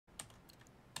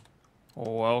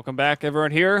Welcome back,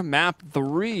 everyone. Here, map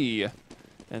 3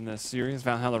 in this series,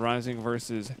 Valhalla Rising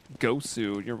versus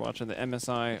Gosu. You're watching the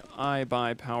MSI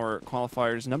IBP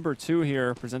Qualifiers number 2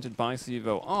 here, presented by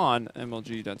Sivo on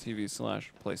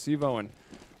mlg.tv/playsivo, and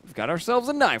we've got ourselves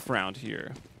a knife round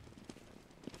here.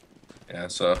 Yeah,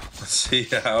 so let's see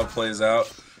how it plays out.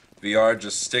 VR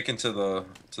just sticking to the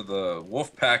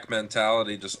wolf pack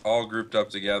mentality, just all grouped up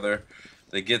together.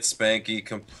 They get Spanky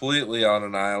completely on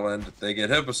an island. They get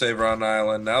Hippo Saver on an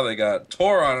island. Now they got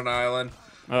Tor on an island.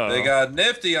 They Uh-oh. got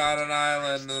Nifty on an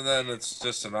island, and then it's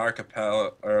just an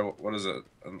archipelago, or what is it?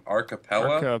 An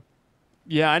archipelago?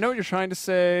 Yeah, I know what you're trying to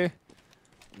say.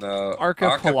 No,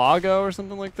 Archipelago or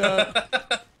something like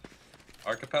that?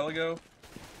 archipelago?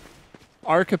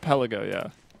 Archipelago, yeah.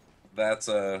 That's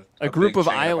a group big of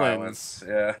chain islands.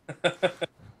 Yeah.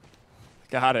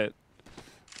 Got it.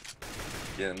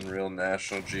 Getting real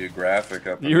National Geographic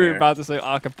up in You were here. about to say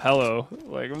acapello.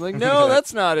 I'm like, no,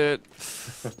 that's not it.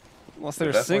 Unless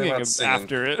they're singing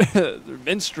after it. They're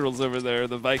minstrels over there,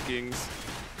 the Vikings,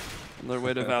 on their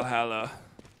way to Valhalla.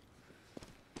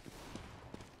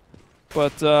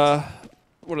 But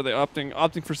what are they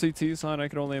opting for CT side? I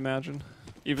could only imagine,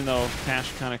 even though cash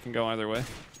kind of can go either way.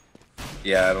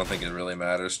 Yeah, I don't think it really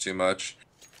matters too much.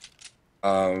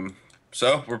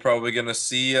 So we're probably gonna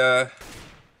see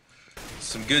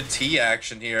some good T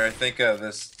action here. I think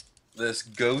this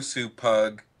Gosu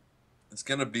pug is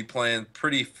gonna be playing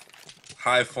pretty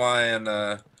high flying,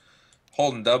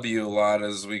 holding W a lot,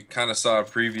 as we kind of saw a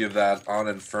preview of that on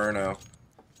Inferno.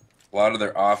 A lot of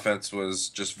their offense was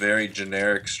just very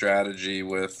generic strategy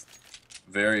with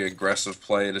very aggressive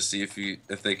play to see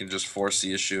if they can just force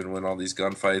the issue and win all these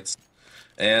gunfights.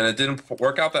 And it didn't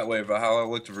work out that way. Valhalla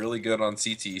looked really good on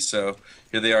CT, so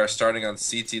here they are starting on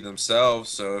CT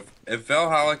themselves. So if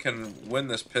Valhalla can win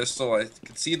this pistol, I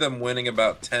could see them winning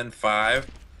about 10-5.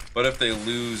 But if they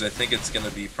lose, I think it's going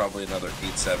to be probably another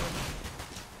 8-7.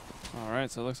 All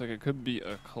right, so it looks like it could be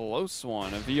a close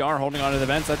one. A VR holding on to the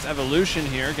vents. That's Evolution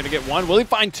here. Going to get one. Will he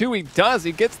find two? He does.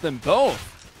 He gets them both.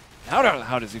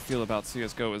 How does he feel about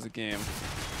CSGO as a game?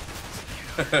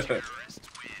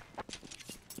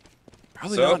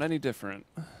 Probably not any different.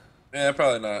 Yeah,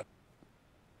 probably not.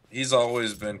 He's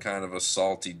always been kind of a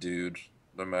salty dude,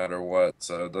 no matter what,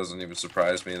 so it doesn't even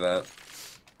surprise me that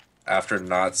after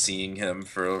not seeing him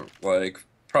for, like,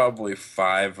 probably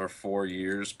 5 or 4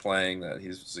 years playing, that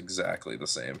he's exactly the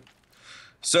same.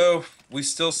 So, we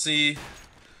still see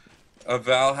a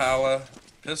Valhalla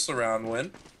pistol round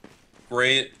win.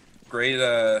 Great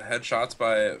headshots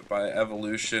by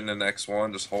Evolution and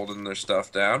X1, just holding their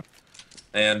stuff down.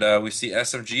 And we see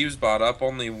SMGs bought up,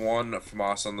 only one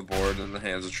FAMAS on the board in the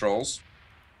hands of Trolls.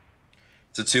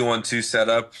 It's a 2-1-2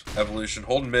 setup. Evolution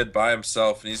holding mid by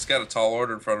himself, and he's got a tall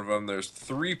order in front of him. There's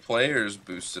 3 players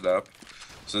boosted up.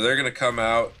 So they're going to come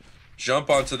out, jump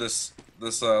onto this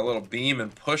little beam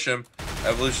and push him.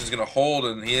 Evolution's going to hold,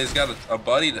 and he has got a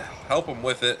buddy to help him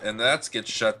with it, and that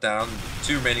gets shut down.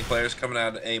 2 remaining players coming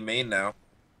out of A main now.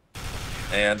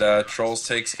 And Trolls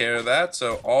takes care of that,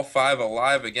 so all 5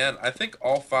 alive again. I think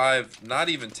all 5 not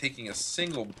even taking a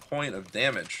single point of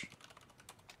damage.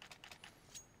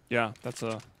 Yeah, that's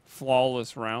a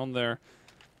flawless round there.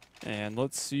 And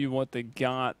let's see what they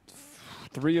got.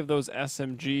 3 of those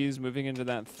SMGs moving into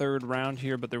that 3rd round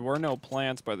here, but there were no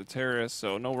plants by the terrorists,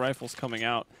 so no rifles coming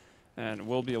out. And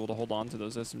we'll be able to hold on to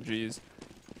those SMGs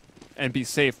and be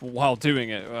safe while doing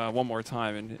it one more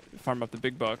time and farm up the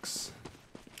big bucks.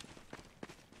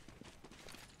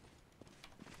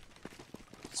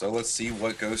 So let's see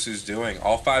what Gosu's doing.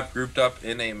 All 5 grouped up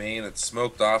in A main. It's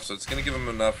smoked off, so it's going to give him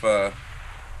enough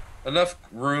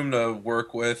room to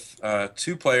work with.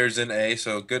 2 players in A,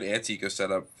 so good anti-eco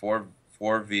setup for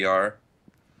VR.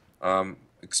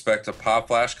 Expect a pop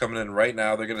flash coming in right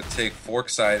now. They're going to take fork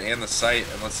side and the site,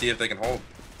 and let's see if they can hold.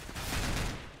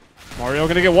 Mario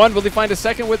going to get one. Will he find a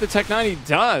second with the Tech 9? He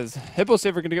does. Hippo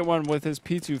Saver going to get one with his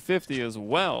P250 as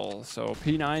well. So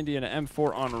P90 and an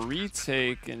M4 on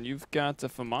retake. And you've got a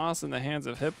FAMAS in the hands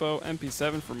of Hippo.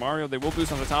 MP7 for Mario. They will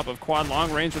boost on the top of quad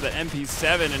long range with the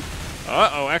MP7. And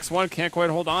uh-oh, X1 can't quite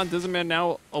hold on. Dizzman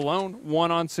now alone,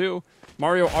 1-on-2.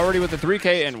 Mario already with the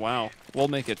 3K. And wow, we'll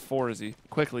make it 4 as he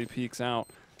quickly peeks out.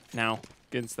 Now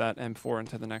gets that M4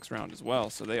 into the next round as well.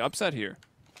 So they upset here.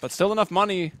 But still enough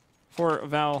money for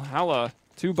Valhalla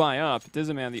to buy up.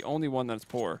 Dizzman, the only one that's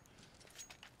poor.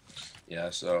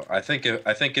 Yeah, so I think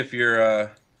if you're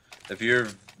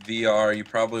VR, you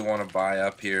probably want to buy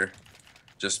up here,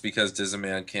 just because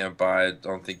Dizzman can't buy. I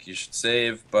don't think you should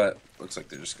save, but looks like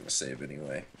they're just gonna save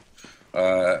anyway.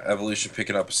 Evolution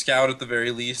picking up a scout at the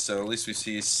very least, so at least we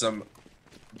see some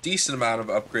decent amount of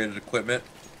upgraded equipment.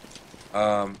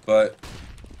 But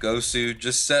Gosu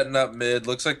just setting up mid.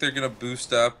 Looks like they're gonna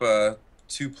boost up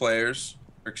two players,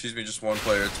 or excuse me, just one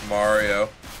player. It's Mario.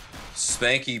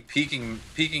 Spanky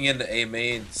peeking into A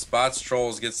main, spots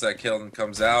Trolls, gets that kill, and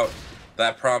comes out.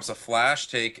 That prompts a flash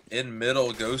take in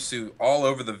middle. Gosu all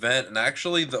over the vent, and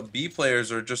actually the B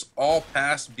players are just all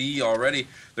past B already.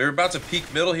 They're about to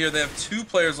peek middle here. They have two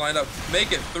players lined up,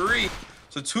 make it three.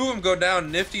 So two of them go down.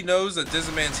 Nifty knows that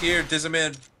Dizaman's here.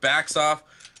 Dizaman backs off,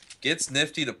 gets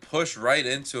Nifty to push right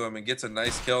into him and gets a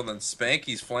nice kill. And then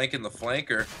Spanky's flanking the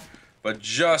flanker, but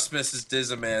just misses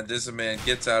Dizaman. Dizaman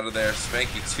gets out of there.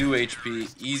 Spanky 2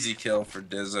 HP, easy kill for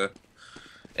Dizza.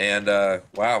 And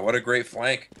wow, what a great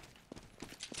flank.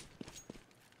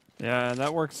 Yeah, and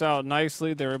that works out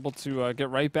nicely. They're able to get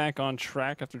right back on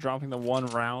track after dropping the one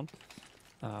round.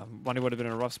 Money would have been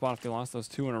in a rough spot if they lost those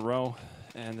two in a row.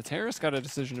 And the Terrorists got a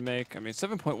decision to make. I mean,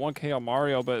 7.1k on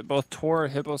Mario, but both Tor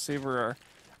and Hippo Saver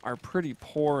are pretty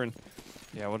poor. And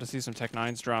yeah, we'll just see some Tech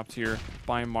 9s dropped here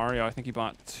by Mario. I think he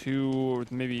bought 2 or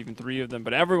maybe even 3 of them,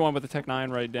 but everyone with the Tech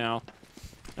 9 right now.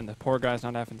 And the poor guy's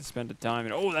not having to spend a dime.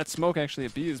 And oh, that smoke actually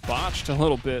at B is botched a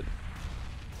little bit.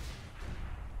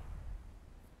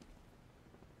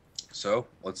 So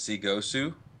let's see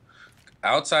Gosu.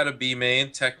 Outside of B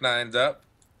main, Tech 9's up.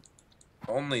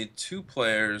 Only 2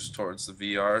 players towards the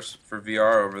VRs for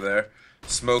VR over there.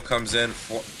 Smoke comes in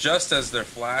just as they're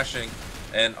flashing,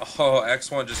 and oh,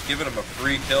 X1 just giving him a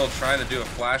free kill, trying to do a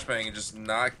flashbang and just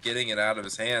not getting it out of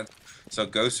his hands. So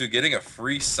Gosu getting a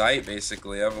free sight,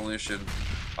 basically. Evolution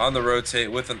on the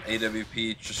rotate with an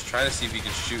AWP, just trying to see if he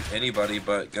can shoot anybody,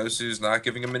 but Gosu's not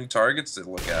giving him any targets to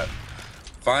look at.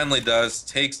 Finally does,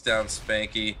 takes down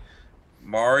Spanky.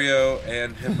 Mario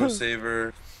and Hippo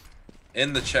Saver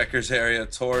in the checkers area.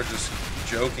 Tor just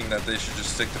joking that they should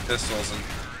just stick to pistols, and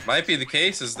might be the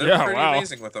case, as they're pretty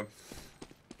amazing with them.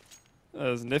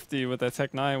 As Nifty with that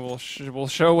Tech 9 will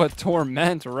show what Tor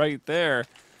meant right there.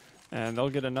 And they'll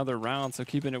get another round, so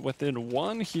keeping it within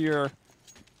 1 here.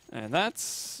 And that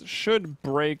should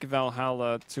break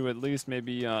Valhalla to at least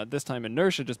maybe this time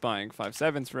Inertia just buying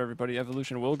 5.7s for everybody.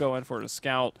 Evolution will go in for a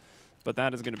scout, but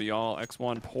that is going to be all.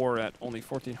 X1 poor at only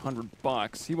 1,400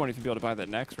 bucks. He won't even be able to buy that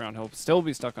next round. He'll still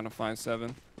be stuck on a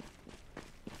 5.7.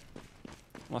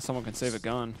 Unless someone can save a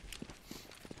gun.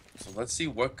 So let's see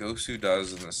what Gosu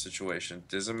does in this situation.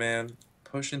 Dizaman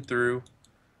pushing through.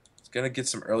 Gonna get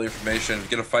some early information,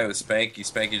 get a fight with Spanky.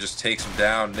 Spanky just takes him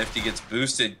down. Nifty gets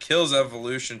boosted, kills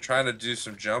Evolution, trying to do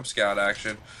some jump scout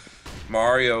action.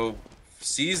 Mario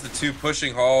sees the 2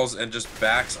 pushing halls and just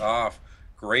backs off.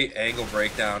 Great angle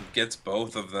breakdown, gets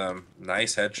both of them.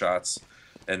 Nice headshots.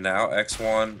 And now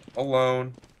X1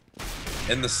 alone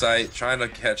in the site, trying to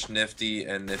catch Nifty,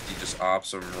 and Nifty just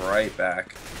ops him right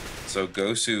back. So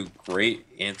Gosu, great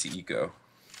anti-eco.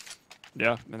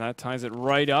 Yeah, and that ties it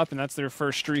right up, and that's their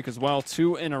first streak as well.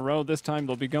 2 in a row. This time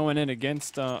they'll be going in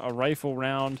against a rifle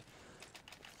round.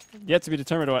 Yet to be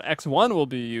determined what X1 will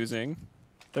be using.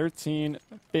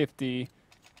 1350.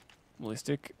 Will he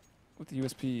stick with the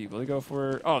USP? Will he go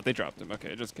for... Oh, they dropped him.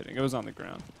 Okay, just kidding. It was on the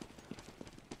ground.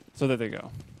 So there they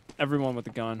go. Everyone with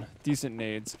the gun. Decent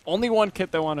nades. Only 1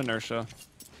 kit, though, on Inertia.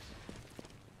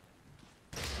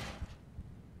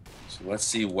 So let's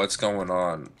see what's going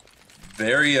on.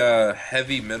 Very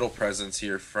heavy middle presence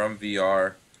here from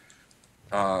VR.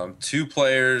 2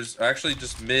 players, actually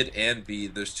just mid and B.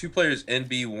 There's 2 players in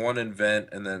B, 1 in vent,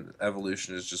 and then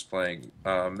Evolution is just playing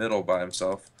middle by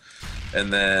himself.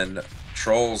 And then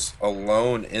Trolls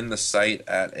alone in the site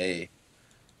at A.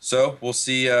 So we'll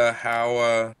see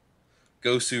how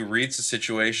Gosu reads the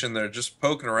situation. They're just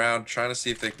poking around, trying to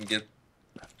see if they can get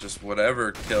just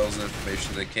whatever kills and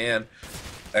information they can.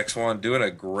 X1 doing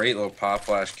a great little pop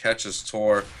flash, catches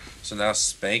Tor, so now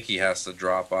Spanky has to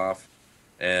drop off,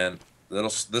 and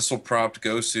this will prompt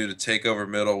Gosu to take over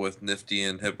middle with Nifty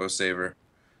and Hippo Saver.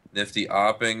 Nifty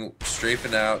opping,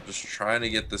 strafing out, just trying to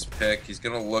get this pick. He's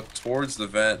going to look towards the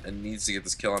vent and needs to get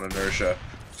this kill on Inertia.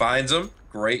 Finds him,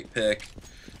 great pick.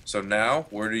 So now,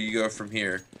 where do you go from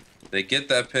here? They get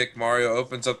that pick, Mario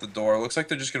opens up the door. Looks like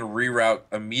they're just going to reroute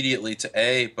immediately to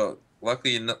A, but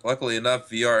luckily enough,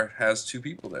 VR has 2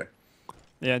 people there.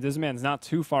 Yeah, Dizaman's not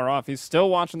too far off. He's still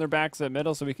watching their backs at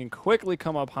middle, so we can quickly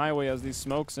come up highway as these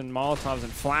smokes and Molotovs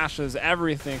and flashes,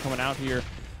 everything coming out here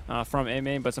from A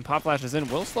main. But some pop flashes in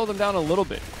will slow them down a little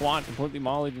bit. Quad completely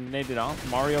mollied and naded off.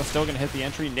 Mario still going to hit the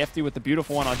entry. Nifty with the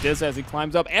beautiful one on Dizza as he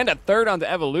climbs up. And a third onto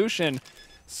Evolution.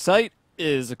 Sight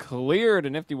is cleared,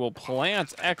 and Nifty will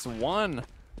plant X1.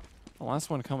 The last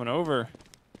one coming over.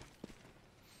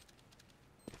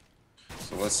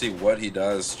 So let's see what he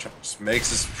does. Just makes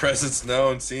his presence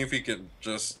known. See if he can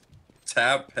just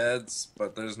tap heads,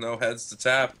 but there's no heads to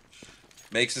tap.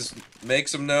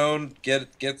 Makes him known,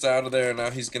 gets out of there, and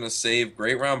now he's gonna save.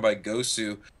 Great round by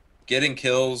Gosu, getting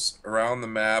kills around the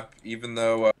map, even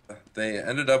though they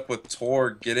ended up with Tor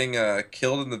getting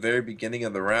killed in the very beginning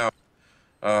of the round.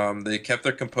 They kept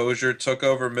their composure, took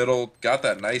over middle, got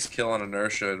that nice kill on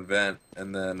Inertia and Vent,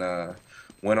 and then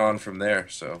went on from there.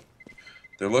 So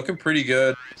they're looking pretty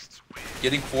good.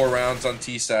 Getting 4 rounds on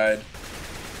T side.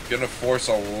 Gonna force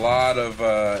a lot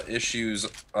of issues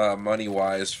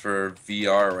money-wise for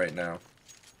VR right now.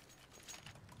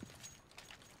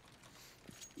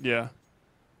 Yeah.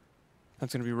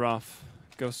 That's going to be rough.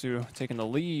 Gosu taking the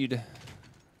lead.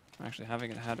 Actually, having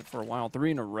had it for a while.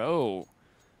 3 in a row.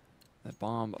 That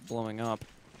bomb blowing up.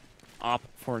 Op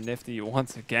for Nifty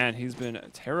once again. He's been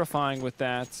terrifying with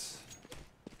that.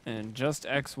 And just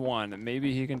X1.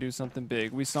 Maybe he can do something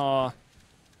big. We saw,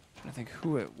 I think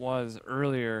who it was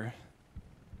earlier.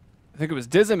 I think it was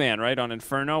Dizzaman, right, on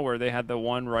Inferno, where they had the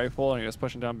 1 rifle and he was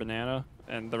pushing down Banana.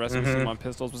 And the rest of his team on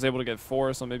pistols was able to get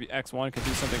 4. So maybe X1 could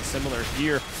do something similar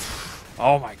here.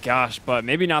 Oh my gosh, but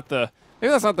maybe not the...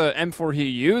 Maybe that's not the M4 he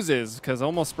uses, because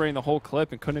almost spraying the whole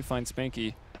clip and couldn't find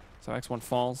Spanky. So X1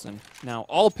 falls, and now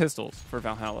all pistols for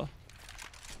Valhalla.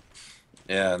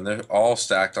 Yeah, and they're all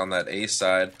stacked on that A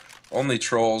side. Only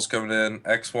trolls coming in.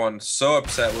 X1 so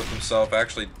upset with himself,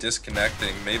 actually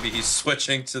disconnecting. Maybe he's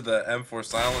switching to the M4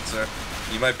 silencer.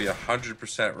 You might be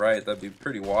 100% right. That'd be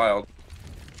pretty wild.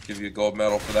 Give you a gold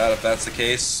medal for that if that's the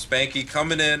case. Spanky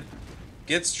coming in,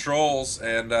 gets trolls,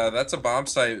 and that's a bomb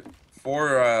site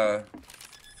for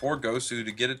Gosu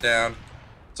to get it down.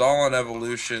 It's all on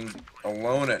Evolution,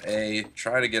 alone at A,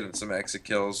 try to get some exit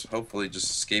kills, hopefully just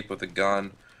escape with a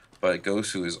gun, but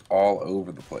Gosu is all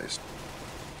over the place.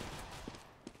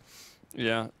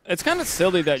 Yeah, it's kind of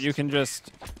silly that you can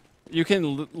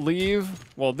leave,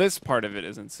 well, this part of it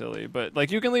isn't silly, but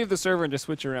like you can leave the server and just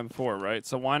switch your M4, right?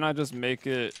 So why not just make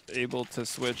it able to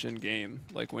switch in game,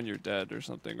 like when you're dead or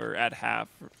something, or at half,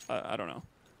 I don't know.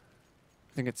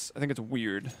 I think it's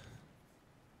weird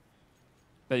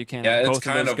that you can't have both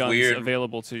of those guns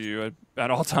available to you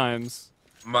at all times.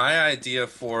 My idea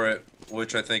for it,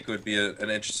 which I think would be an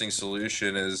interesting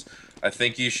solution, is I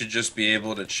think you should just be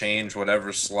able to change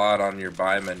whatever slot on your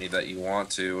buy menu that you want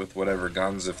to with whatever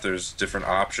guns if there's different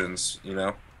options, you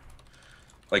know?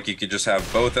 Like you could just have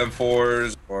both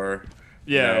M4s or...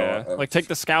 Yeah, you know, like take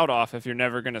the scout off if you're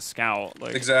never going to scout.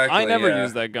 Like, exactly, I never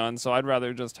use that gun, so I'd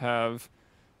rather just have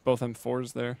both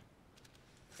M4s there.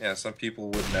 Yeah, some people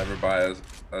would never buy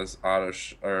as an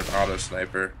auto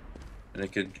sniper, and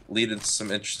it could lead into some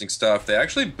interesting stuff. They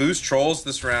actually boost trolls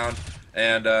this round,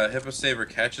 and Hippo Saber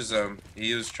catches him.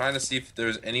 He was trying to see if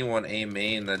there's anyone A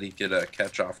main that he could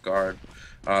catch off guard,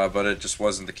 but it just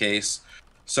wasn't the case.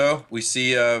 So we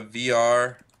see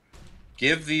VR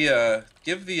give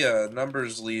the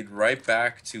numbers lead right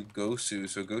back to Gosu.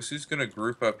 So Gosu's gonna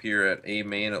group up here at A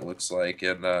main, it looks like,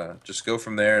 and just go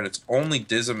from there. And it's only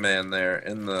Dizzaman there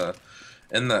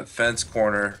in that fence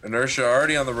corner. Inertia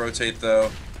already on the rotate though,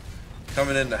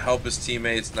 coming in to help his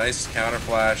teammates. Nice counter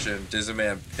flash, and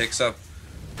Dizzaman picks up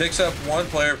 1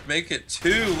 player, make it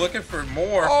 2, looking for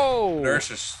more. Oh!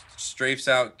 Inertia strafes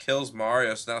out, kills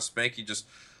Mario. So now Spanky just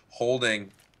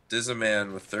holding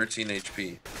Dizzaman with 13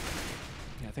 HP.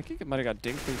 Yeah, I think he might have got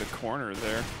dinked through the corner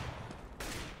there.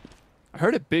 I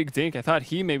heard a big dink. I thought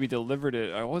he maybe delivered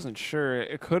it. I wasn't sure.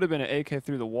 It could have been an AK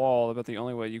through the wall, about the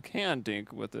only way you can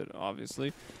dink with it,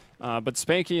 obviously. But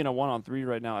Spanky in a 1-on-3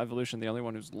 right now. Evolution, the only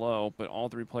one who's low, but all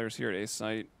 3 players here at A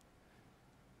site.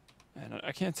 And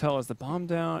I can't tell, is the bomb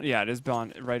down? Yeah, it is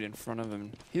bomb right in front of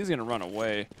him. He's going to run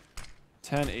away.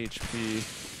 10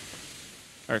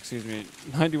 HP. Or excuse me,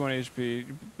 91 HP.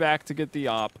 Back to get the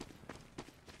op.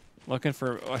 Looking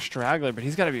for a straggler, but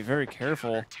he's got to be very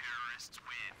careful.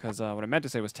 Because what I meant to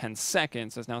say was 10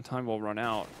 seconds, as now time will run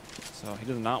out. So he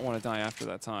does not want to die after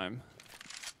that time.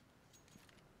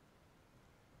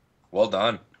 Well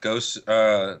done.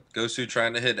 Gosu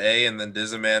trying to hit A, and then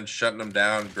Dizzaman shutting him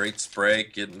down. Great spray,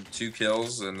 getting 2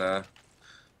 kills, and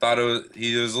thought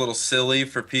he was a little silly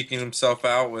for peeking himself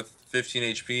out with 15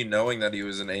 HP, knowing that he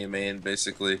was an A main,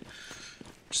 basically.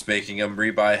 Just making him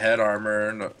rebuy head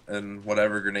armor and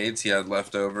whatever grenades he had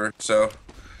left over. So,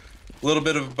 a little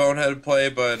bit of a boneheaded play,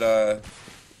 but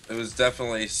it was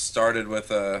definitely started with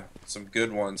some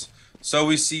good ones. So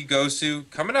we see Gosu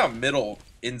coming out middle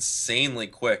insanely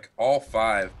quick, all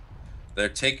 5. They're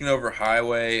taking over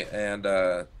highway and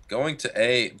going to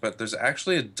A, but there's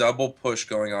actually a double push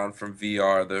going on from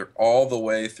VR. They're all the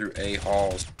way through A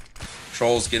halls.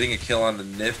 Trolls getting a kill on the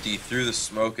Nifty through the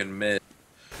smoke and mid.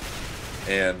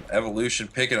 And Evolution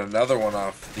picking another one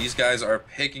off. These guys are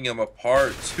picking him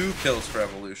apart. 2 kills for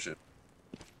Evolution.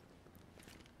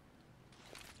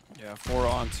 Yeah, 4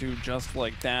 on 2 just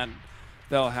like that.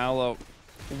 Valhalla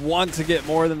want to get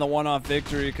more than the one-off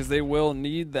victory because they will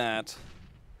need that.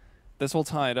 This will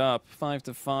tie it up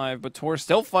 5-5, but Tor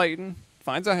still fighting.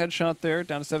 Finds a headshot there,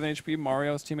 down to 7 HP.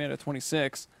 Mario's teammate at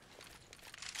 26.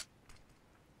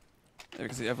 There you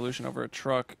can see Evolution over a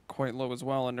truck, quite low as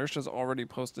well. Inertia's already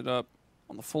posted up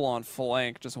on the full-on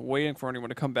flank, just waiting for anyone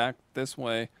to come back this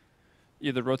way.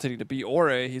 Either rotating to B or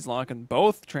A. He's locking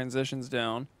both transitions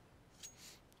down.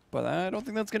 But I don't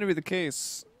think that's going to be the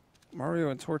case. Mario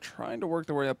and Tor trying to work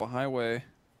their way up a highway.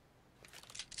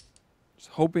 Just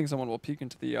hoping someone will peek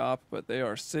into the op, but they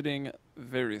are sitting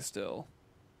very still.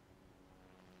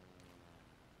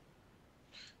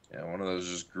 Yeah, one of those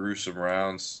just gruesome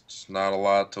rounds. Just not a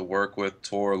lot to work with.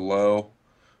 Tor low,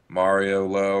 Mario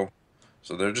low.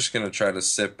 So they're just going to try to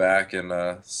sit back and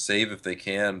save if they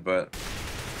can. But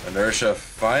Inertia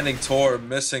finding Tor,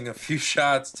 missing a few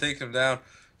shots, take him down.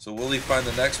 So will he find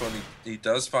the next one? He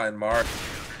does find Mark.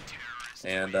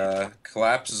 And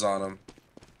collapses on him.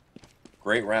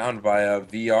 Great round by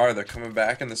VR. They're coming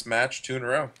back in this match 2 in a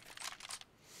row.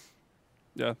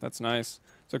 Yeah, that's nice.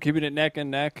 So keeping it neck and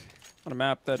neck on a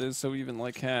map that is so even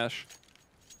like Cash.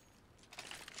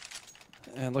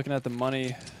 And looking at the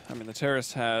money, I mean, the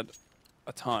Terrorists had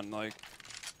a ton. Like,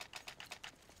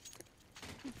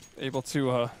 able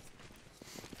to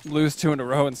lose 2 in a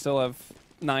row and still have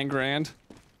 9 grand.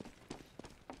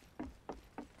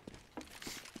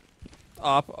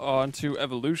 Op onto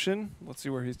Evolution. Let's see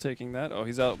where he's taking that. Oh,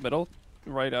 he's out middle,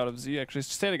 right out of Z. Actually,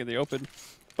 standing in the open.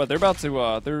 But they're about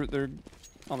to, they're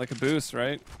on the caboose,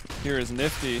 right? Here is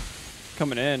Nifty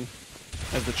coming in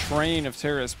as the train of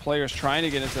Terrorist players trying to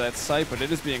get into that site, but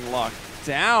it is being locked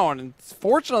down. And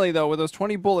fortunately, though, with those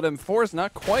 20 bullet M4s,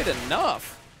 not quite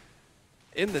enough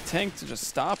in the tank to just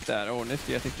stop that. Oh,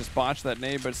 Nifty, I think, just botched that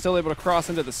nade, but still able to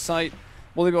cross into the site.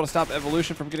 Will they be able to stop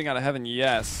Evolution from getting out of heaven?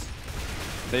 Yes.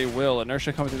 They will.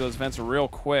 Inertia coming through those vents real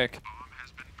quick.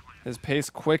 His pace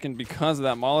quickened because of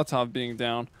that Molotov being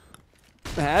down.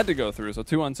 Had to go through, so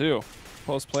 2 on 2.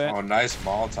 Post play. Oh, nice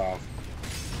Molotov.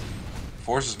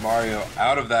 Forces Mario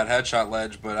out of that headshot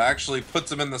ledge, but actually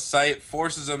puts him in the sight,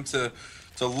 forces him to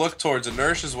look towards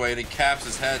Inertia's way, and he caps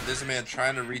his head. Dizzaman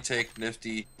trying to retake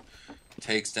Nifty.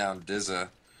 Takes down Dizza.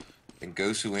 And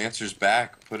Gosu answers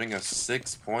back, putting a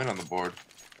 6 point on the board.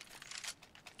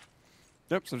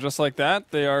 Yep, so just like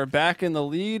that, they are back in the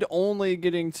lead, only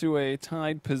getting to a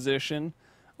tied position.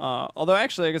 Although,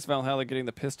 actually, I guess Valhalla getting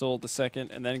the pistol the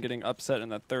second and then getting upset in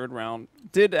that 3rd round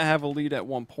did have a lead at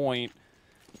one point,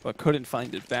 but couldn't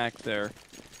find it back there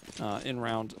in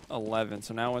round 11.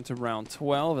 So now into round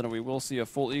 12, and we will see a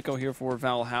full eco here for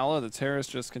Valhalla. The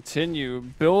Terrorists just continue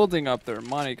building up their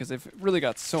money because they've really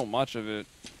got so much of it.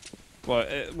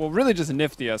 Well, really just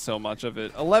Nifty has so much of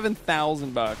it.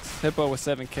 11,000 bucks. Hippo with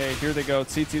 7K. Here they go.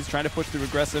 TT's trying to push through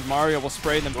aggressive. Mario will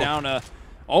spray them down.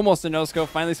 Almost a no-scope.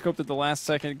 Finally scoped at the last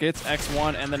second. Gets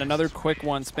X1, and then another quick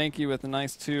one. Spanky with a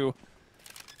nice 2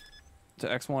 to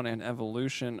X1 and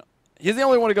Evolution. He's the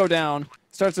only one to go down.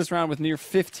 Starts this round with near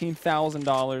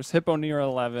 $15,000. Hippo near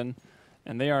 11.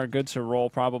 And they are good to roll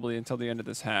probably until the end of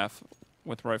this half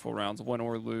with rifle rounds, win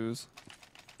or lose.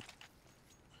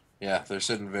 Yeah, they're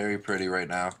sitting very pretty right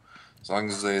now. As long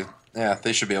as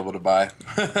they should be able to buy.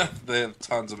 They have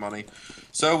tons of money.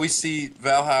 So we see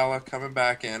Valhalla coming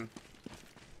back in.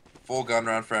 Full gun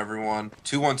round for everyone.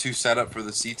 2-1-2 setup for the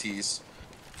CTs.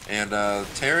 And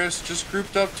Terrorists just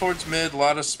grouped up towards mid. A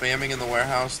lot of spamming in the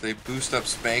warehouse. They boost up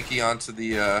Spanky onto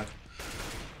the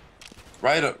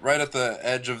right at the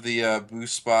edge of the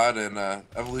boost spot, and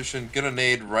Evolution gonna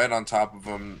nade right on top of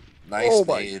him. Nice oh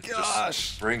my nade. gosh!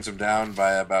 Just brings him down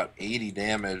by about 80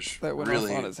 damage. That went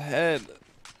really off on his head.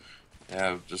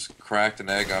 Yeah, just cracked an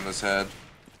egg on his head.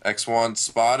 X1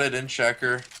 spotted in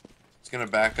checker. He's gonna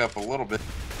back up a little bit.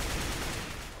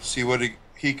 See what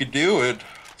he could do. And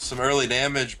some early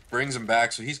damage brings him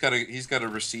back, so he's got to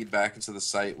recede back into the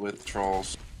site with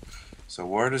trolls. So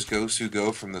where does Gosu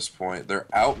go from this point? They're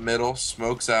out middle,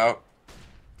 smokes out.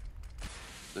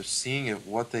 They're seeing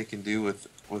what they can do with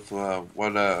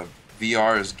what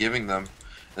VR is giving them,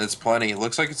 and it's plenty. It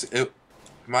looks like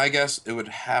my guess, it would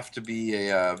have to be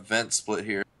a vent split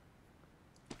here.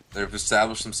 They've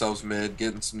established themselves mid,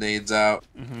 getting some nades out,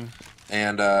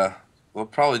 and they'll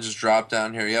probably just drop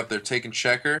down here. Yep, they're taking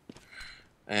checker,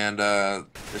 And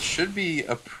it should be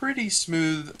a pretty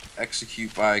smooth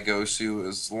execute by Gosu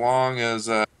as long as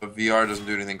VR doesn't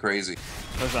do anything crazy.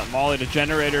 There's that Molly to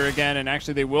Generator again, and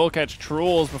actually they will catch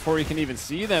Trolls before he can even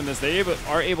see them as they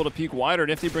are able to peek wider.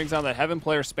 Nifty brings down that Heaven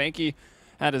player. Spanky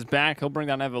at his back. He'll bring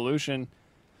down Evolution.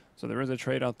 So there is a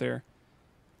trade out there.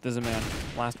 Dizaman,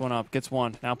 last one up, gets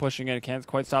one. Now pushing in, can't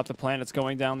quite stop the plan. It's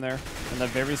going down there. And the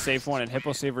very safe one, and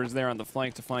Hippo Saver is there on the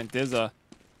flank to find Dizza.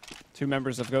 2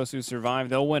 members of Gosu survive.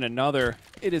 They'll win another.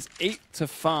 It is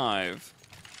 8-5.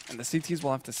 And the CTs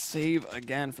will have to save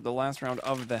again for the last round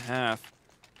of the half.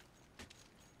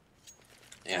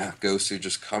 Yeah, Gosu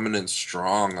just coming in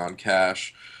strong on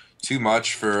cash. Too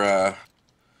much for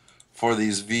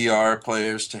these VR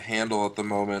players to handle at the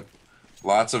moment.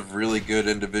 Lots of really good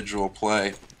individual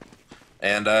play.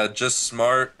 And just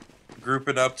smart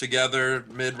grouping up together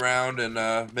mid-round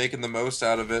and making the most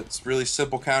out of it. It's really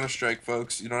simple Counter-Strike,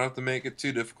 folks. You don't have to make it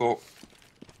too difficult.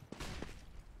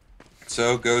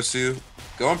 So, Gosu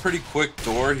going pretty quick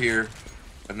door here.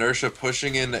 Inertia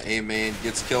pushing into A main,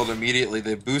 gets killed immediately.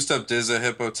 They boost up Dizza,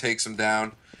 Hippo takes him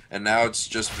down, and now it's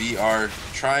just VR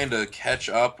trying to catch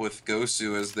up with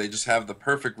Gosu as they just have the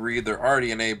perfect read. They're already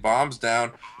in A, bombs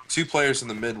down. 2 players in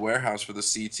the mid warehouse for the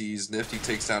CTs. Nifty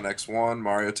takes down X1,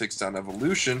 Mario takes down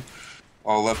Evolution.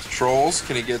 All left to Trolls.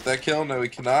 Can he get that kill? No, he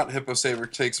cannot. Hippo Saver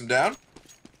takes him down.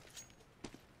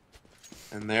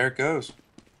 And there it goes.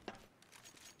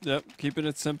 Yep, keeping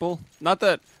it simple. Not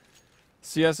that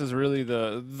CS is really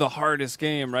the hardest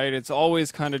game, right? It's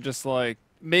always kind of just like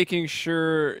making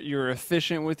sure you're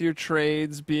efficient with your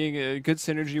trades, being a good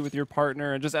synergy with your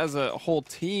partner, and just as a whole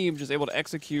team, just able to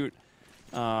execute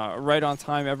right on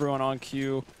time, everyone on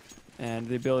cue, and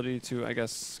the ability to, I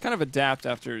guess, kind of adapt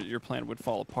after your plan would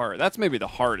fall apart. That's maybe the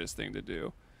hardest thing to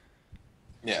do.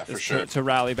 Yeah, for sure. To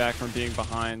rally back from being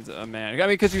behind a man. I mean,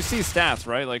 because you see stats,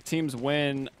 right? Like, teams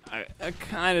win. I'm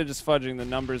kind of just fudging the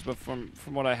numbers, but from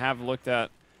what I have looked at,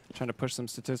 trying to push some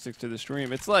statistics to the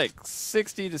stream, it's like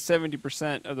 60 to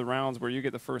 70% of the rounds where you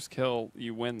get the first kill,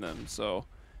 you win them. So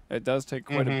it does take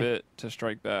quite a bit to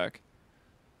strike back.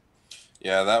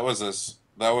 Yeah, that was a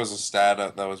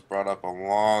stat that was brought up a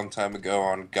long time ago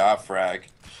on Gotfrag.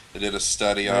 They did a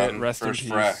study on first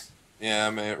frag.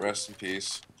 Yeah, may it rest in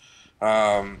peace.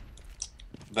 That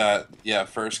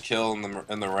first kill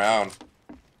in the round.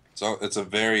 So it's a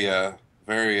very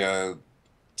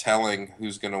telling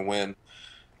who's gonna win,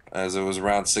 as it was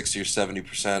around 60 or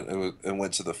 70%. It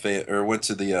went to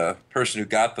the person who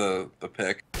got the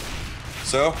pick.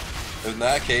 So in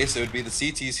that case, it would be the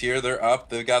CTs here. They're up.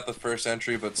 They've got the first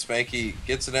entry, but Spanky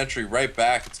gets an entry right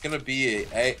back. It's gonna be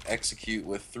a execute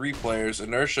with 3 players.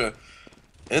 Inertia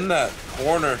in that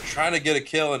corner, trying to get a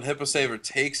kill, and Hippo Saver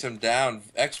takes him down.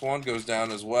 X1 goes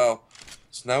down as well.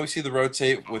 So now we see the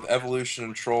rotate with Evolution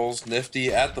and Trolls.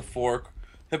 Nifty at the fork.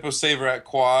 Hippo Saver at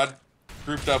quad.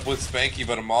 Grouped up with Spanky,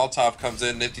 but a Molotov comes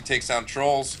in. Nifty takes down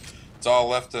Trolls. It's all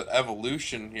left to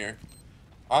Evolution here.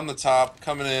 On the top,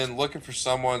 coming in, looking for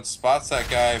someone. Spots that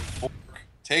guy. Fork.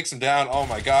 Takes him down. Oh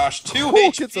my gosh. 2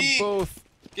 HP. Gets them both.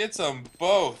 Gets them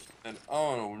both. And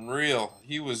oh, unreal.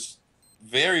 He was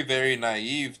very, very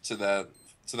naive to that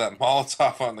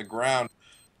Molotov on the ground.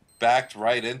 Backed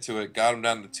right into it, got him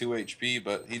down to 2 HP,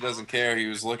 but he doesn't care. He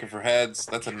was looking for heads.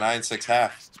 That's a 9-6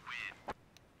 half.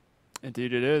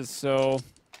 Indeed it is. So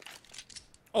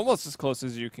almost as close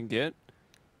as you can get.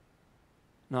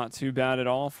 Not too bad at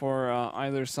all for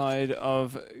either side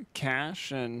of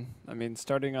cash. And I mean,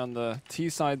 starting on the T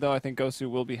side though, I think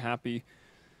Gosu will be happy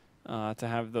to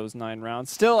have those 9 rounds.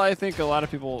 Still, I think a lot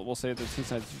of people will say the T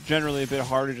side is generally a bit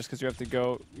harder just because you have to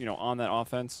go, on that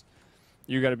offense.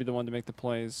 You got to be the one to make the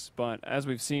plays. But as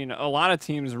we've seen, a lot of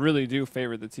teams really do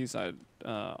favor the T side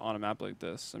on a map like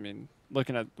this. I mean,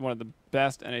 looking at one of the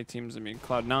best NA teams, I mean,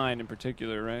 Cloud9 in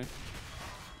particular, right?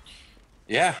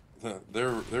 Yeah,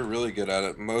 they're really good at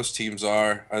it. Most teams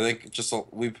are. I think just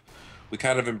we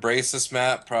kind of embrace this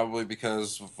map probably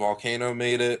because Volcano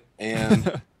made it,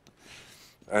 and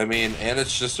I mean, and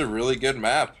it's just a really good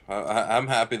map. I'm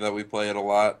happy that we play it a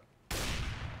lot.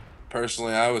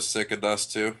 Personally, I was sick of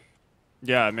Dust 2.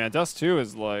 Yeah, man, Dust 2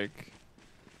 is like,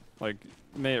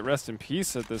 may it rest in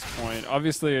peace at this point.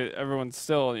 Obviously, everyone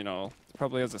still,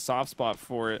 probably has a soft spot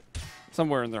for it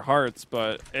somewhere in their hearts,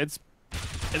 but it's,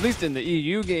 at least in the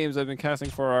EU games I've been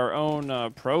casting for our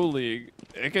own Pro League,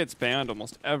 it gets banned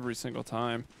almost every single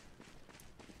time.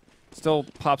 Still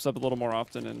pops up a little more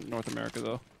often in North America,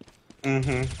 though.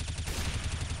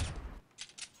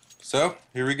 So,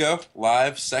 here we go.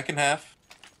 Live, second half.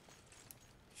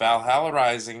 Valhalla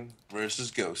Rising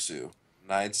versus Gosu.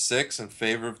 9-6 in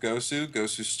favor of Gosu.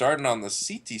 Gosu starting on the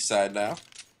CT side now.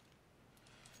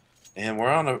 And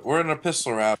we're in a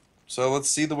pistol round. So let's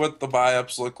see what the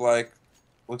buy-ups look like.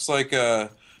 Looks like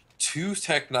 2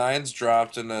 Tech 9s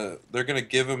dropped, and they're gonna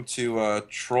give them to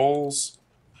Trolls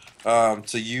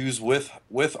to use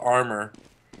with armor,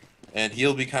 and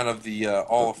he'll be kind of the The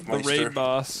Olafmeister. raid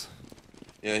boss.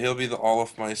 Yeah, he'll be the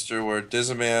Olafmeister, where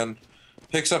Dizaman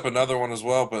picks up another one as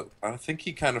well, but I think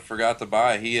he kind of forgot to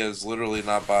buy. He has literally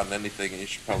not bought anything, and he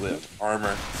should probably have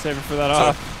armor. Save it for that So,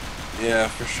 off. yeah,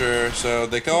 for sure. So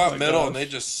they go Oh out my middle, gosh. and they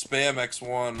just spam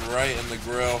X1 right in the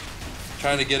grill,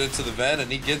 trying to get into the vent,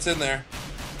 and he gets in there.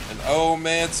 And oh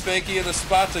man, Spanky in a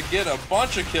spot to get a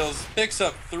bunch of kills, picks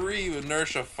up 3,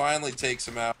 Inertia finally takes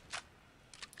him out.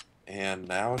 And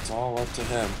now it's all up to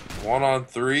him.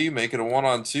 1-on-3, make it a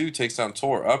 1-on-2, takes down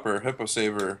Tor, Upper, Hippo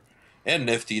Saver, and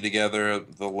Nifty together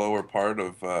at the lower part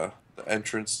of the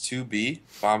entrance to B.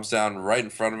 Bombs down right in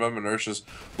front of him. Inertia's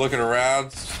looking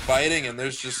around, fighting, and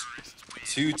there's just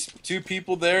two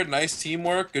people there. Nice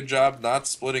teamwork. Good job not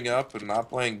splitting up and not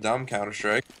playing dumb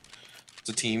Counter-Strike. It's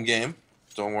a team game.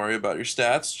 Don't worry about your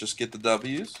stats. Just get the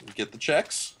W's and get the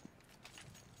checks.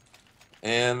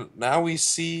 And now we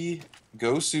see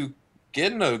Gosu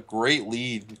getting a great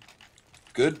lead.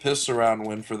 Good pistol round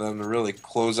win for them to really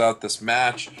close out this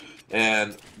match.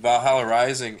 And Valhalla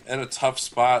Rising in a tough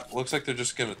spot. Looks like they're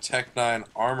just going to Tech 9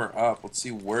 armor up. Let's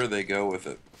see where they go with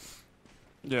it.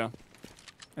 Yeah.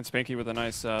 And Spanky with a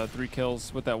nice 3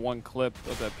 kills with that 1 clip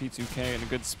of that P2K in a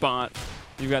good spot.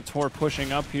 You've got Tor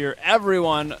pushing up here.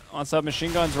 Everyone on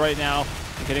submachine guns right now,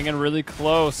 getting in really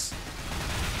close.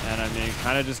 And I mean,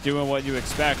 kind of just doing what you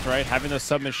expect, right? Having those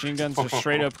submachine guns to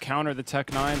straight up counter the Tech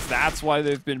 9s. That's why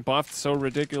they've been buffed so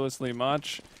ridiculously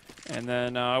much. And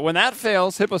then when that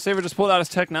fails, Hippo Saver just pulled out his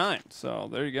Tech 9. So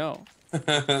there you go.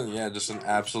 Yeah, just an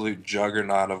absolute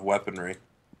juggernaut of weaponry.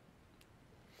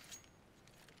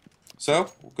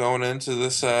 So, going into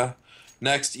this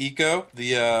next eco,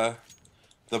 the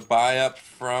buy-up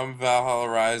from Valhalla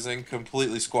Rising,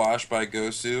 completely squashed by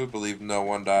Gosu. I believe no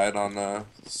one died on the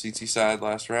CT side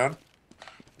last round.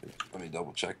 Let me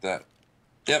double-check that.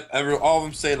 Yep, all of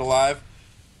them stayed alive.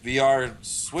 VR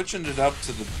switching it up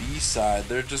to the B side.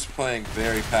 They're just playing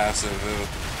very passive.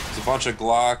 It's a bunch of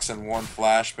Glocks and 1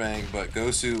 flashbang, but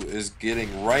Gosu is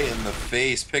getting right in the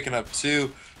face, picking up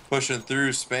 2, pushing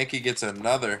through. Spanky gets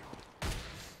another.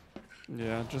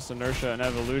 Yeah, just Inertia and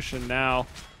Evolution now.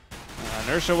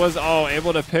 Inertia was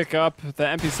able to pick up the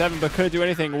MP7, but couldn't do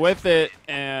anything with it,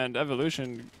 and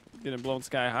Evolution getting blown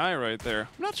sky high right there.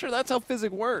 I'm not sure that's how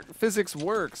physics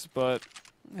works, but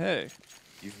hey.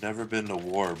 You've never been to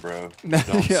war, bro.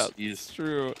 Yeah, it's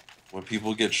true. When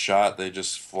people get shot, they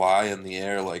just fly in the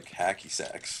air like hacky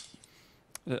sacks.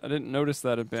 I didn't notice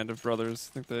that in Band of Brothers.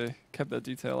 I think they kept that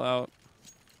detail out.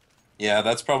 Yeah,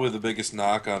 that's probably the biggest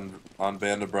knock on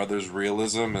Band of Brothers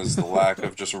realism is the lack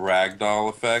of just ragdoll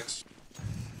effects.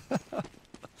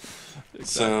 Exactly.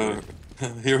 So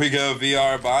here we go,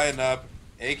 VR buying up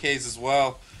AKs as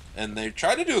well, and they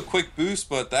try to do a quick boost,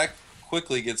 but that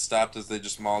quickly gets stopped as they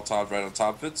just Molotov right on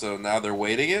top of it. So now they're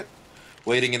waiting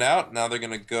it out. Now they're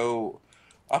gonna go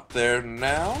up there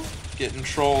now, getting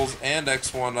Trolls and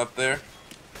X1 up there.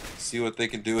 See what they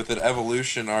can do with it.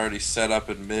 Evolution already set up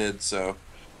in mid, so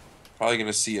probably going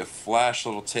to see a flash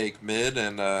little take mid,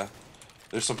 and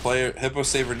there's some player. Hippo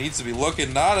Saver needs to be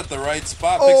looking not at the right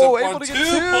spot. Picks up 1, 2,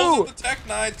 pulls up the Tech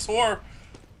 9. Tor.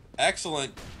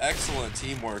 Excellent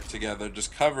teamwork together,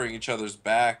 just covering each other's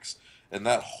backs, and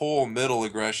that whole middle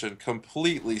aggression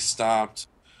completely stopped.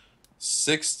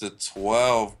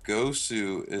 6-12.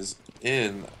 Gosu is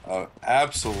in an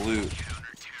absolute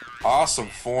awesome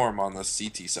form on the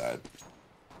CT side.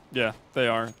 Yeah, they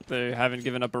are. They haven't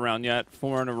given up a round yet.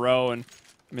 4 in a row, and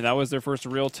I mean that was their first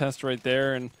real test right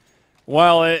there. And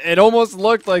while it almost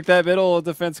looked like that middle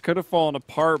defense could have fallen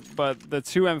apart, but the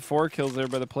 2 M4 kills there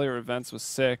by the player events was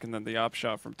sick, and then the op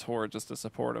shot from Tor just to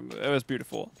support him. It was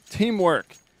beautiful.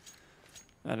 Teamwork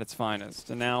at its finest.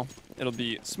 And now it'll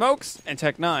be Smokes and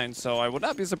Tech 9, so I would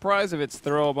not be surprised if it's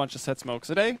throw a bunch of set smokes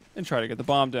a day and try to get the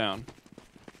bomb down.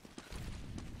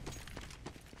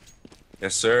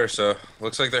 Yes, sir. So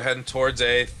looks like they're heading towards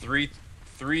A. Three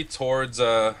towards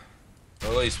or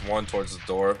at least 1 towards the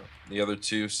door. The other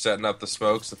 2 setting up the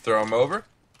smokes to throw them over.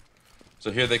 So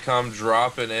here they come,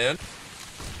 dropping in.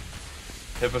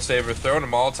 Hippo Saver throwing a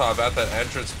Molotov at that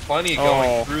entrance. Plenty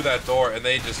going through that door, and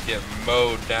they just get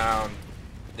mowed down.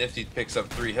 Nifty picks up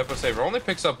 3. Hippo Saver only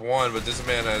picks up 1, but this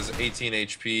man has 18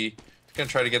 HP. He's gonna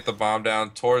try to get the bomb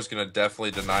down. Tor's gonna definitely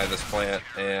deny this plant,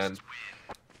 and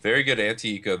very good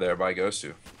anti-eco there by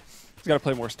Gosu. He's got to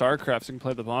play more StarCraft so he can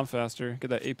play the bomb faster.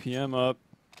 Get that APM up.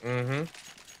 Mm-hmm.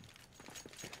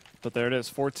 But there it is,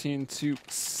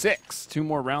 14-6. 2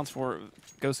 more rounds for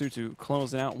Gosu to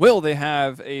close it out. Will they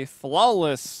have a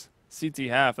flawless CT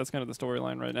half? That's kind of the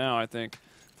storyline right now, I think,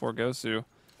 for Gosu.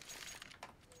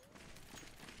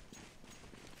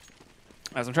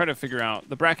 As I'm trying to figure out,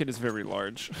 the bracket is very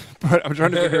large, but I'm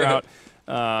trying to figure out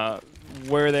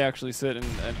where they actually sit and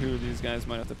who these guys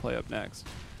might have to play up next.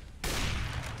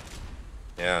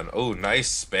 Yeah, and oh,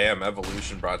 nice spam.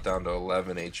 Evolution brought down to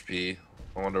 11 HP.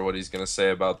 I wonder what he's going to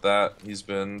say about that. He's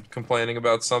been complaining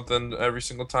about something every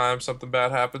single time something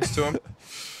bad happens to him.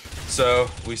 So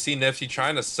we see Nifty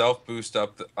trying to self-boost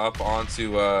up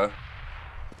onto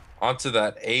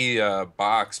that A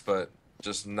box, but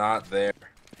just not there.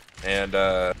 And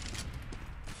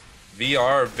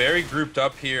VR very grouped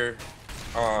up here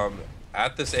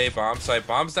at this A bomb site.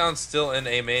 Bombs down still in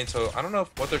A main, so I don't know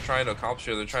what they're trying to accomplish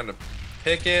here. They're trying to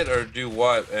pick it or do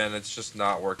what, and it's just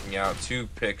not working out. 2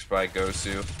 picks by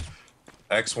Gosu.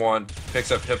 X1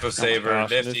 picks up Hippo Saver. Oh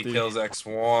Nifty kills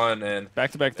X1, and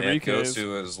back-to-back 3Ks.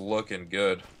 Gosu is looking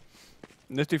good.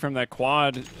 Nifty from that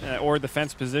quad or the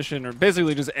fence position, or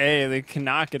basically just A. They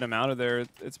cannot get him out of there.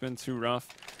 It's been too rough.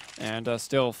 And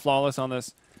still flawless on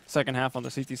this second half on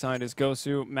the CT side is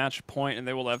Gosu. Match point, and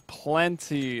they will have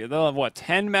plenty. They'll have, what,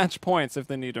 10 match points if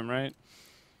they need them, right?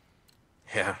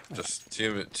 Yeah, just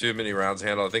too many rounds to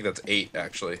handle. I think that's 8,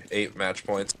 actually. 8 match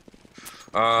points.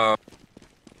 But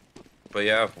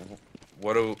yeah,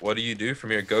 what do you do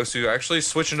from here? Gosu actually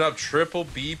switching up, triple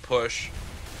B push.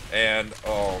 And,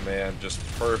 oh man, just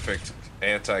perfect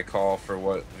anti-call for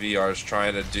what VR is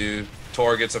trying to do.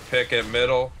 Tor gets a pick at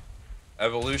middle.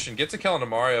 Evolution gets a kill on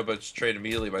Mario, but it's traded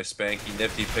immediately by Spanky.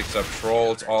 Nifty picks up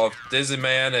Troll. It's all of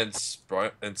Dizzyman, and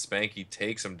Spanky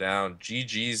takes him down.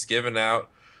 GG's given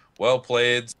out. Well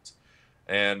played.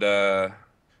 And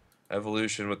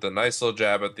Evolution with a nice little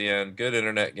jab at the end. Good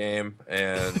internet game.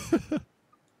 And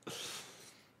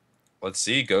let's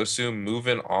see, Gosu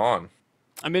moving on.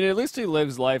 I mean, at least he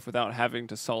lives life without having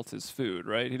to salt his food,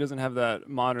 right? He doesn't have that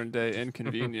modern-day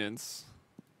inconvenience.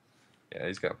 Yeah,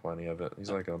 he's got plenty of it.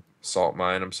 He's like a salt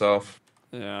mine himself.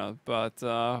 Yeah, but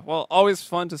well, always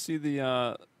fun to see the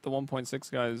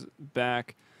 1.6 guys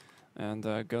back, and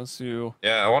Gosu.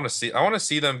 Yeah, I want to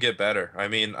see them get better. I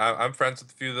mean, I'm friends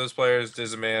with a few of those players,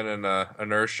 Dizzyman and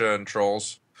Inertia and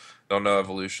Trolls. Don't know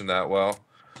Evolution that well,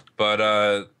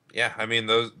 but yeah, I mean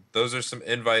those are some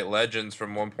invite legends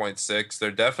from 1.6.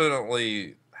 They're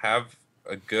definitely have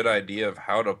a good idea of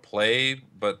how to play,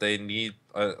 but they need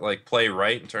like play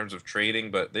right in terms of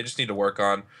trading, but they just need to work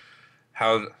on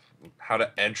how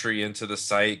to entry into the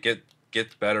site,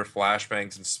 get better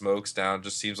flashbangs and smokes down.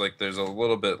 Just seems like there's a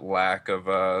little bit lack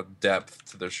of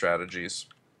depth to their strategies.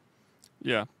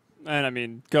 Yeah, and I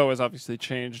mean, Go has obviously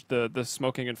changed the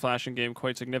smoking and flashing game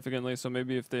quite significantly, so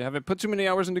maybe if they haven't put too many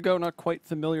hours into Go, not quite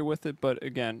familiar with it, but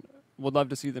again, would love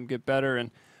to see them get better.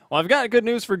 And well, I've got good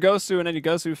news for Gosu and any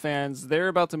Gosu fans. They're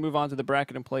about to move on to the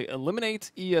bracket and play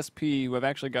Eliminate ESP, who have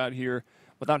actually got here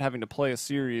without having to play a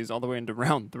series all the way into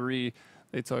round 3.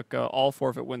 They took all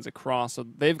forfeit wins across, so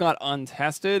they've got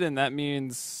untested, and that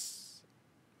means,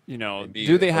 you know, Maybe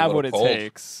do they have what it cold.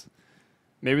 takes?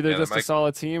 Maybe they're just a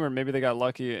solid team, or maybe they got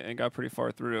lucky and got pretty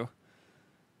far through.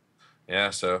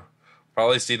 Yeah, so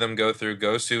probably see them go through.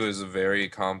 Gosu is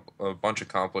a bunch of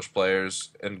accomplished players,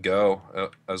 and Go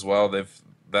as well.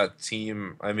 That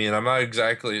team, I mean, I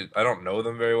don't know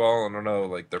them very well. I don't know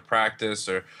like their practice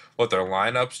or what their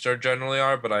lineups generally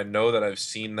are, but I know that I've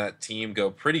seen that team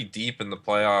go pretty deep in the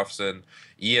playoffs and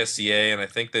ESEA, and I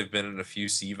think they've been in a few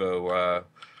SEVO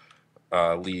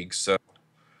leagues. So,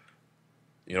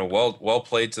 you know, well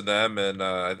played to them, and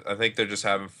I think they're just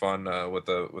having fun with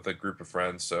a group of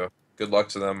friends. So good luck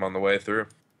to them on the way through.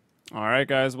 All right,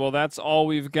 guys. Well, that's all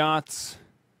we've got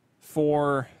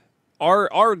for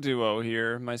our duo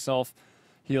here, myself,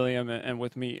 Helium, and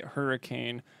with me,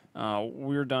 HurikaNe.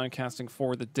 We're done casting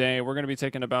for the day. We're going to be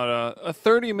taking about a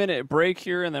 30-minute break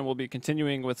here, and then we'll be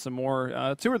continuing with some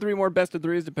more, 2 or 3 more best of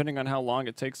 3s, depending on how long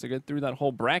it takes to get through that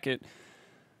whole bracket.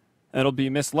 It'll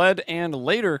be Misled and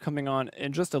Later coming on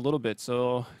in just a little bit.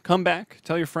 So come back,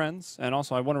 tell your friends, and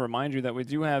also I want to remind you that we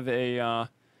do have a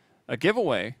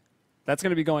giveaway. That's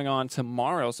going to be going on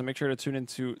tomorrow, so make sure to tune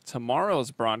into tomorrow's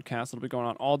broadcast. It'll be going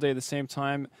on all day at the same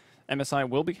time. MSI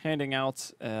will be handing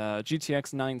out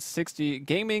GTX 960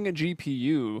 gaming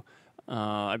GPU.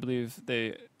 I believe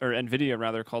NVIDIA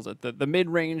rather calls it the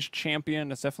mid-range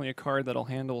champion. It's definitely a card that'll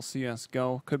handle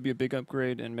CSGO. Could be a big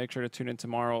upgrade, and make sure to tune in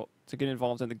tomorrow to get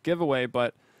involved in the giveaway.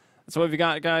 But that's what we've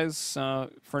got, guys.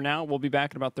 For now, we'll be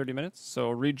back in about 30 minutes, so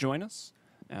rejoin us,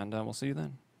 and we'll see you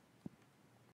then.